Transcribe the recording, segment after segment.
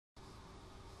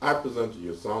I present to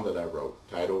you a song that I wrote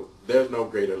titled, There's No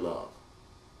Greater Love.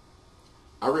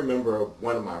 I remember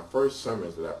one of my first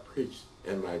sermons that I preached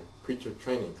in my preacher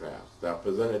training class that I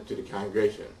presented to the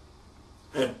congregation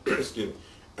at, excuse me,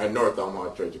 at North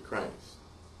Omaha Church of Christ.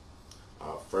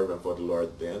 Fervent for the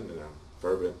Lord then, and I'm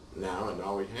fervent now and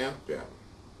always have been,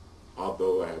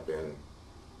 although I have been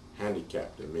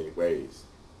handicapped in many ways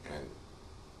and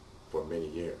for many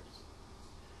years.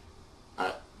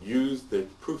 I used the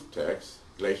proof text,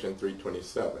 Galatians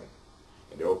 3:27,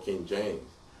 in the Old King James,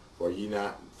 for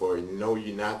know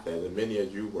ye not that as many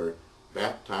as you were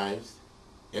baptized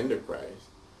into Christ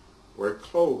were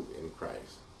clothed in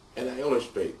Christ. And I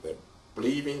illustrate that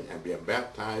believing and being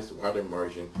baptized, water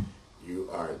immersion, you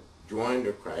are joined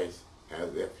to Christ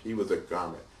as if he was a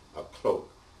garment, a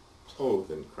cloak, clothed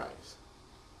in Christ.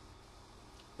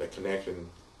 The connection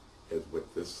is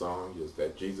with this song is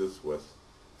that Jesus was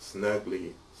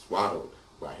snugly swaddled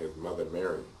by his mother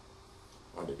Mary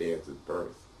on the day of his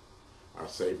birth, our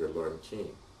Savior, Lord and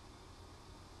King.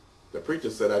 The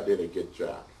preacher said I did a good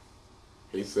job.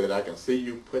 He said, I can see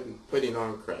you putting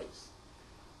on Christ,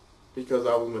 because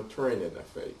I was maturing in the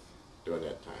faith during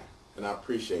that time. And I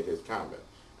appreciate his comment.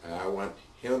 And I want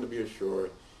him to be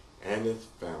assured, and his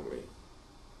family,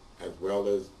 as well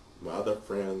as my other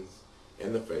friends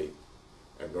in the faith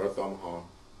at North Omaha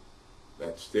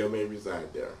that still may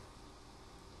reside there,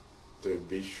 to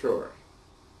be sure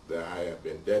that I have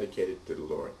been dedicated to the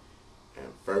Lord and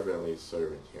fervently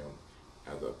serving him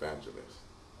as an evangelist.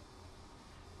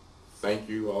 Thank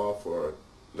you all for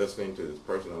listening to this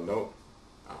personal note.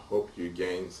 I hope you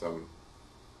gain some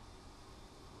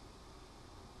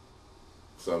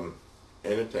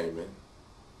entertainment,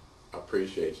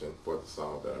 appreciation for the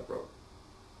song that I wrote.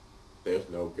 There's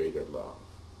no greater love.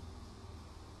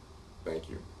 Thank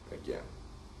you again.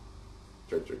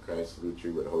 Church of Christ salute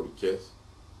you with a holy kiss.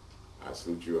 I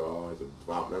salute you all as a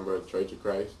devout member of the Church of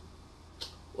Christ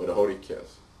with a holy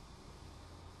kiss.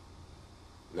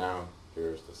 Now,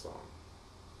 here's the song.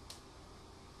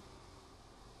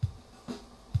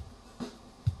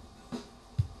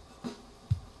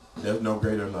 There's no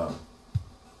greater love.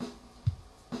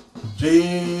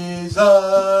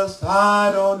 Jesus,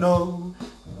 I don't know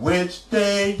which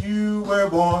day you were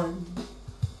born,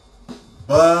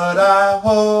 but I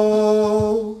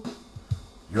hope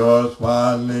your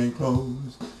swaddling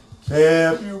clothes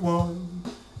kept you warm,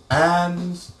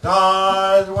 and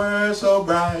stars were so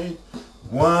bright,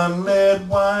 one led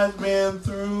wise men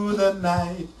through the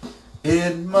night.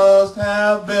 It must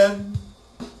have been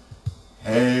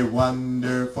a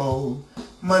wonderful,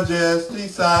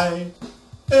 majestic sight.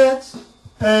 It's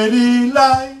a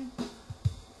delight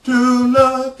to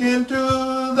look into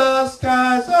the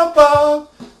skies above.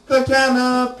 The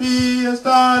canopy of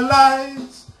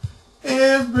starlights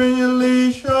is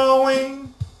brilliantly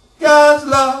showing God's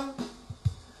love.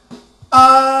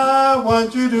 I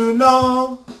want you to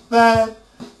know that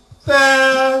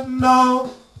there's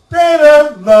no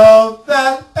greater love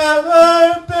that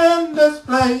ever been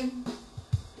displayed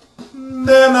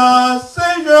than our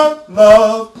Savior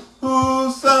love,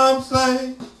 who some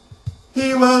say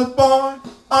he was born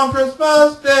on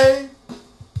Christmas Day.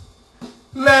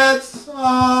 Let's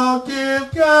all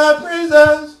give God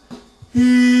praises.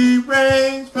 He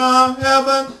reigns from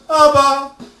heaven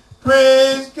above.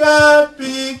 Praise God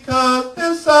because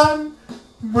his Son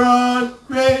brought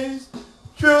grace,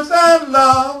 truth, and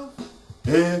love.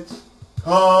 It's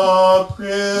called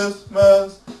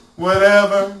Christmas,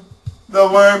 whatever the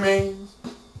word means.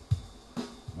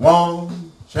 Won't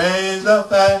change the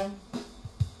fact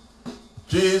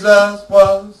Jesus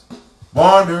was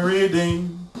born to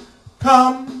redeem.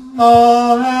 Come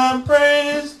on and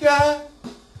praise God,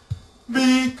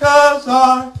 because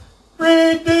our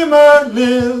Redeemer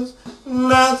lives.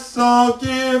 Let's all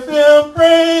give him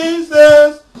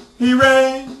praises. He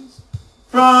reigns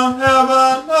from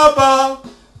heaven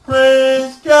above.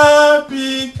 Praise God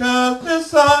because his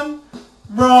Son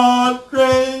brought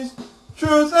grace,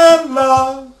 truth, and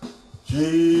love.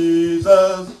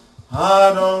 Jesus,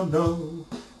 I don't know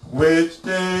which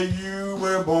day you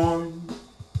were born,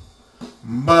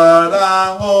 but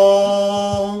I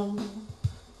hope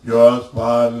your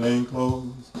swaddling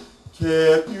clothes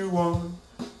kept you warm.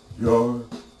 Your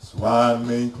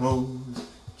swaddling clothes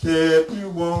kept you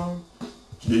warm.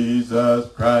 Jesus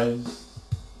Christ,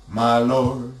 my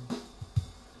Lord,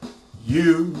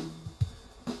 you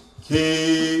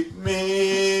keep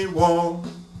me warm.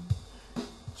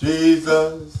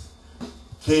 Jesus,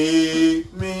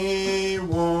 keep me